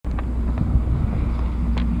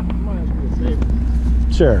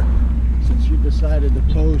Sure. Since you decided to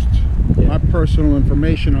post my personal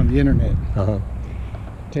information on the internet,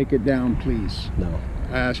 take it down, please. No.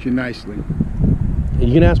 I ask you nicely.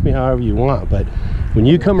 You can ask me however you want, but when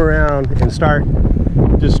you come around and start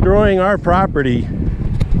destroying our property,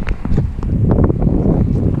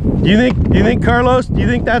 do you think Carlos, do you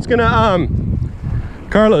think that's gonna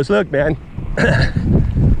Carlos, look, man.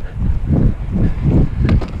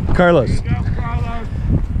 Carlos,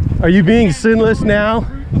 are you being sinless now?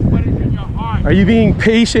 Are you being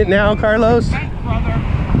patient now, Carlos? Thank brother,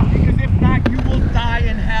 because if not, you will die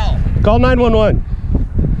in hell. Call 911.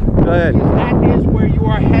 Go ahead. Because that is where you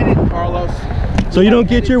are headed, Carlos. So you don't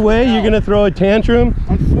get your way, you're gonna throw a tantrum?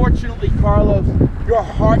 Unfortunately, Carlos, your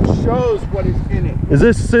heart shows what is in it. Is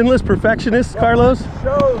this sinless perfectionist, Carlos?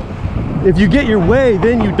 Shows. If you get your way,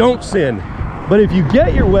 then you don't sin. But if you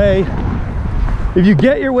get your way,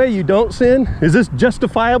 you don't sin. Is this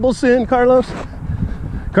justifiable sin, Carlos?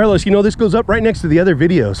 Carlos, you know this goes up right next to the other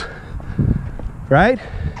videos, right?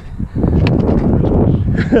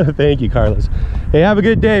 Thank you, Carlos. Hey, have a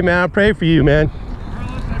good day, man. I pray for you, man.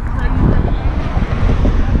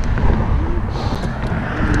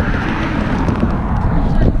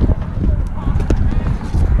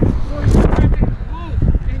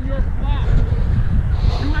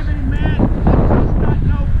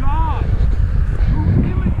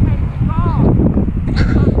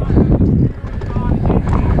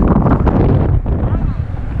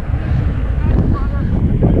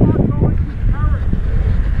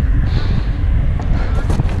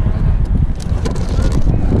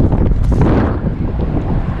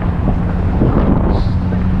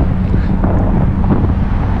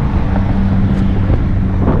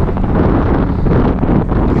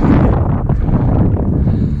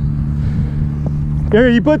 Here,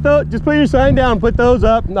 you put those, just put your sign down, put those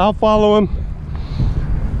up, and I'll follow them.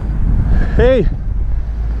 Hey,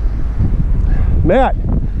 Matt,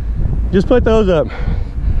 just put those up.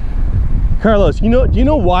 Carlos, do you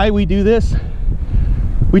know why we do this?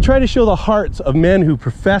 We try to show the hearts of men who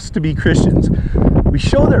profess to be Christians. We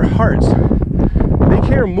show their hearts. They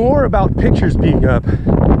care more about pictures being up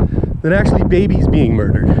than actually babies being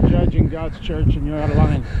murdered. You're judging God's church and you're out of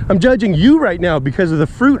line. I'm judging you right now because of the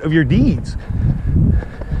fruit of your deeds.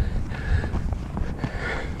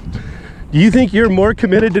 Do you think you're more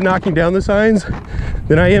committed to knocking down the signs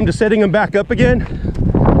than I am to setting them back up again?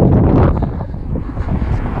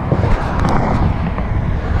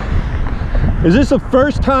 Is this the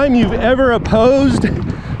first time you've ever opposed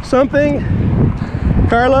something,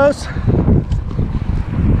 Carlos?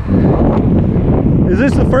 Is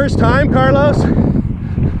this the first time, Carlos?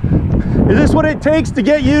 Is this what it takes to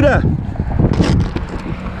get you to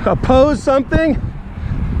oppose something?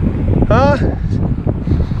 Huh?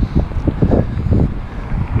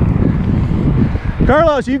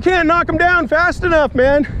 Carlos, you can't knock them down fast enough,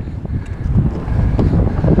 man.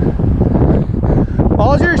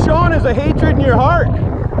 All you're showing is a hatred in your heart.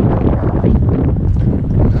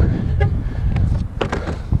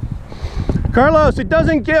 Carlos, it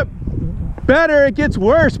doesn't get better, it gets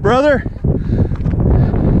worse, brother.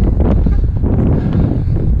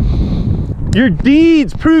 Your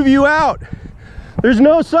deeds prove you out. There's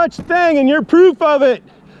no such thing, and you're proof of it,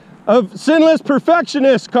 of sinless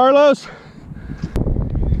perfectionists, Carlos.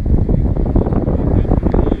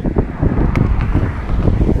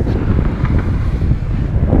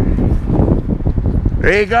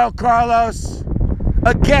 There you go, Carlos.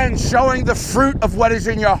 Again, showing the fruit of what is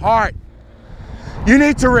in your heart. You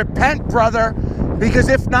need to repent, brother, because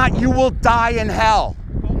if not, you will die in hell.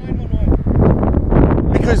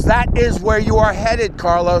 Because that is where you are headed,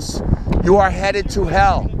 Carlos. You are headed to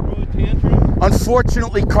hell.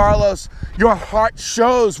 Unfortunately, Carlos, your heart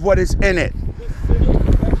shows what is in it.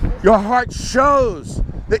 Your heart shows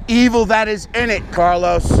the evil that is in it,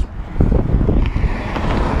 Carlos.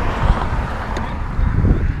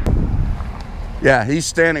 Yeah, he's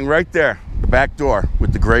standing right there, back door,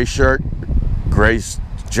 with the gray shirt, gray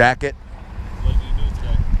jacket. What did he do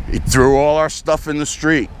today? He threw all our stuff in the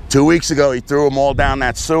street. 2 weeks ago, he threw them all down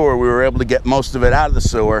that sewer. We were able to get most of it out of the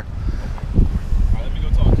sewer. All right, let me go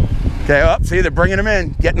talk to him. Okay, up, see, they're bringing them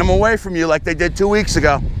in, getting them away from you like they did 2 weeks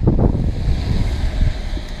ago.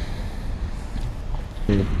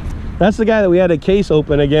 That's the guy that we had a case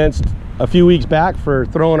open against a few weeks back for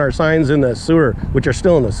throwing our signs in the sewer, which are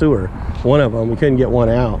still in the sewer. One of them, we couldn't get one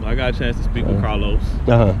out. I got a chance to speak with Carlos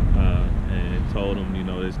Uh-huh. and told him, you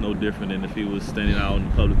know, it's no different than if he was standing out on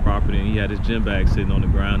the public property and he had his gym bag sitting on the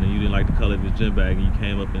ground and you didn't like the color of his gym bag and you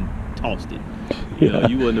came up and tossed it. You know,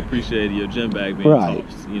 you wouldn't appreciate your gym bag being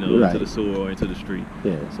tossed, you know, into the sewer or into the street.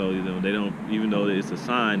 Yeah. So, you know, they don't, even though it's a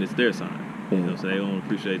sign, it's their sign. You know, so they don't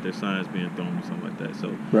appreciate their signs being thrown or something like that.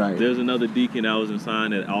 So Right. there's another deacon that was in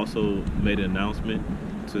sign that also made an announcement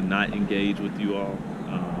to not engage with you all,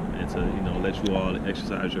 and to, you know, let you all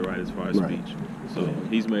exercise your right as far as Right. speech. So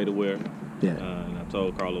he's made aware. Yeah. And I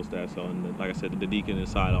told Carlos that. So, and like I said, the deacon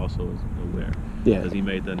inside also is aware. Yeah. Because he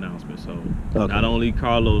made the announcement. So Okay. not only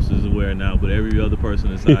Carlos is aware now, but every other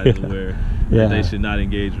person inside is aware Yeah. that they should not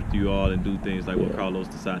engage with you all and do things like what Yeah. Carlos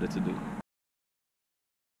decided to do.